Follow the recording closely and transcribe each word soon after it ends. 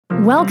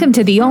Welcome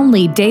to the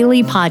only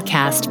daily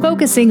podcast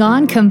focusing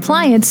on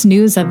compliance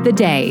news of the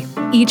day.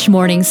 Each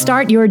morning,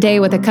 start your day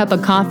with a cup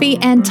of coffee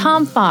and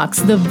Tom Fox,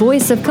 the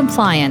voice of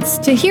compliance,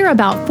 to hear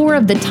about 4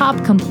 of the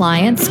top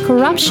compliance,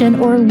 corruption,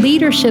 or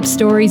leadership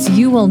stories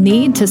you will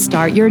need to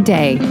start your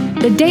day.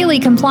 The Daily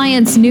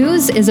Compliance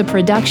News is a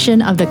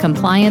production of the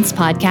Compliance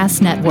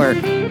Podcast Network.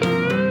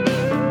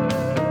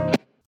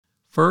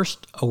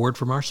 First, a word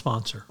from our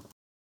sponsor.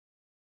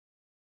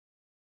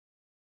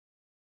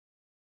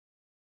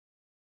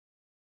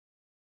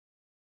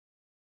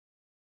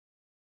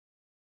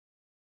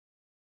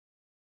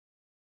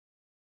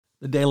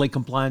 The Daily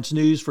Compliance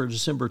News for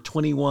December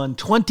 21,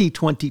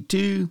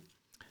 2022.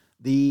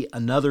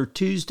 Another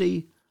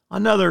Tuesday,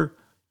 another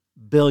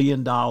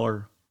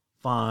billion-dollar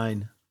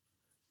fine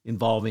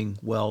involving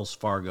Wells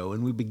Fargo.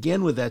 And we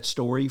begin with that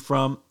story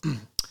from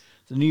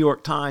the New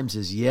York Times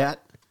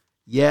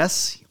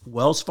Yes,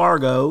 Wells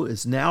Fargo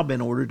has now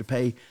been ordered to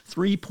pay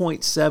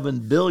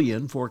 $3.7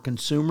 billion for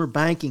consumer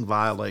banking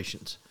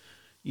violations.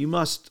 You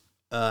must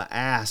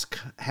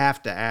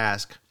have to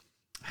ask,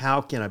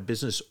 how can a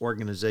business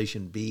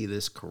organization be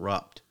this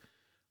corrupt?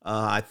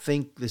 I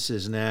think this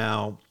is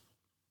now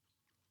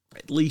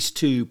at least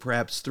 2,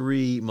 perhaps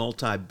 3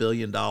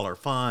 multi-billion-dollar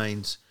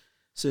fines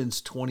since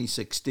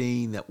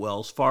 2016 that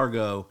Wells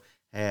Fargo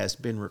has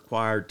been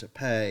required to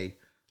pay.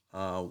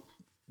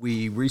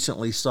 We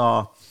recently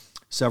saw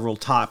several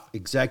top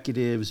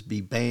executives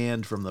be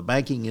banned from the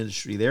banking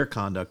industry. Their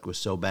conduct was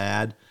so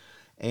bad.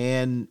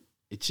 And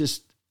it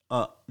just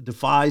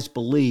defies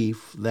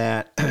belief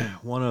that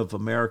one of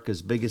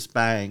America's biggest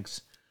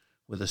banks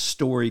with a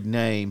storied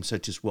name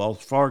such as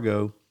Wells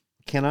Fargo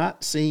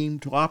cannot seem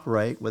to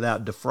operate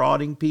without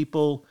defrauding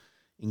people,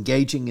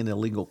 engaging in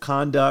illegal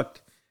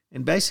conduct,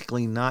 and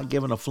basically not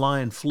giving a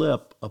flying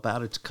flip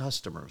about its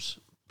customers.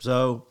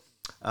 So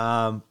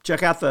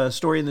check out the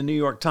story in the New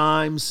York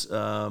Times.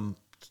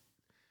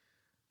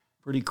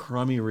 Pretty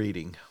crummy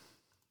reading.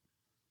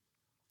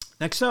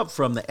 Next up,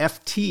 from the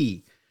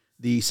FT,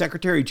 the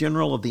Secretary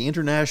General of the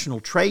International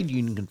Trade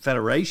Union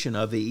Confederation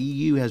of the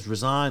EU has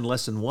resigned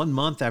less than 1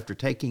 month after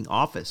taking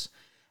office,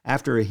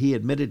 after he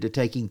admitted to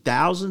taking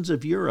thousands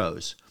of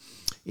euros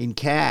in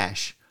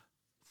cash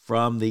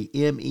from the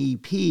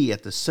MEP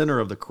at the center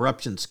of the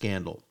corruption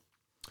scandal.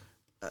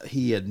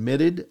 He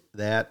admitted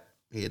that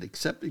he had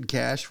accepted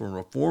cash from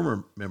a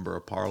former member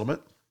of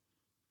parliament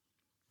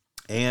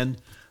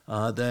and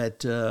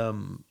that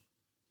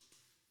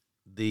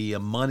the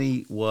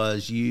money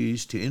was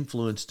used to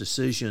influence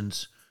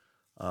decisions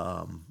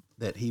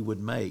that he would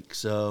make.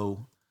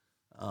 So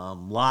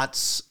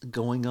lots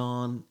going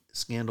on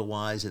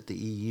scandal-wise at the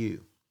EU.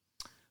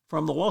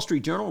 From the Wall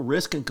Street Journal,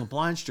 Risk and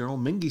Compliance Journal,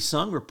 Mingy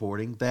Sung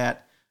reporting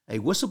that a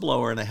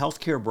whistleblower in a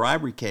healthcare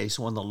bribery case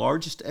won the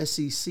largest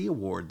SEC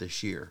award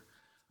this year.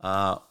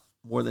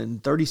 More than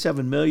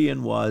 $37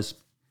 million was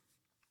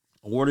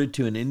awarded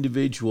to an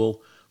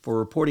individual for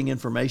reporting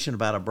information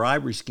about a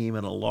bribery scheme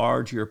in a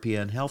large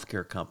European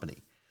healthcare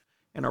company.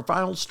 And our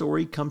final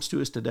story comes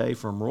to us today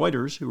from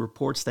Reuters, who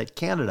reports that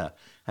Canada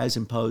has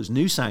imposed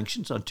new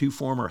sanctions on 2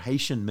 former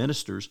Haitian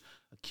ministers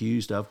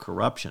accused of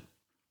corruption.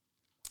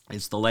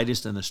 It's the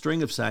latest in a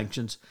string of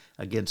sanctions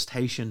against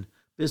Haitian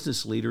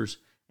business leaders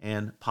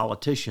and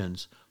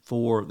politicians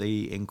for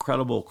the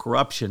incredible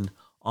corruption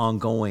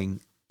that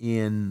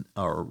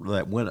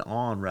went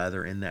on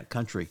in that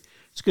country.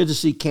 It's good to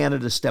see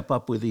Canada step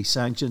up with these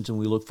sanctions, and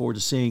we look forward to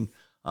seeing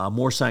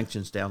more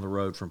sanctions down the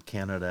road from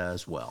Canada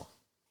as well.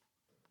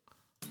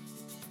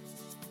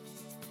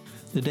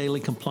 The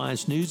Daily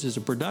Compliance News is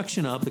a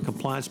production of the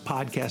Compliance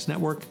Podcast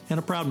Network and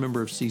a proud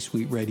member of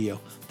C-Suite Radio.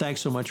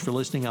 Thanks so much for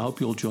listening. I hope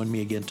you'll join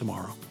me again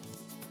tomorrow.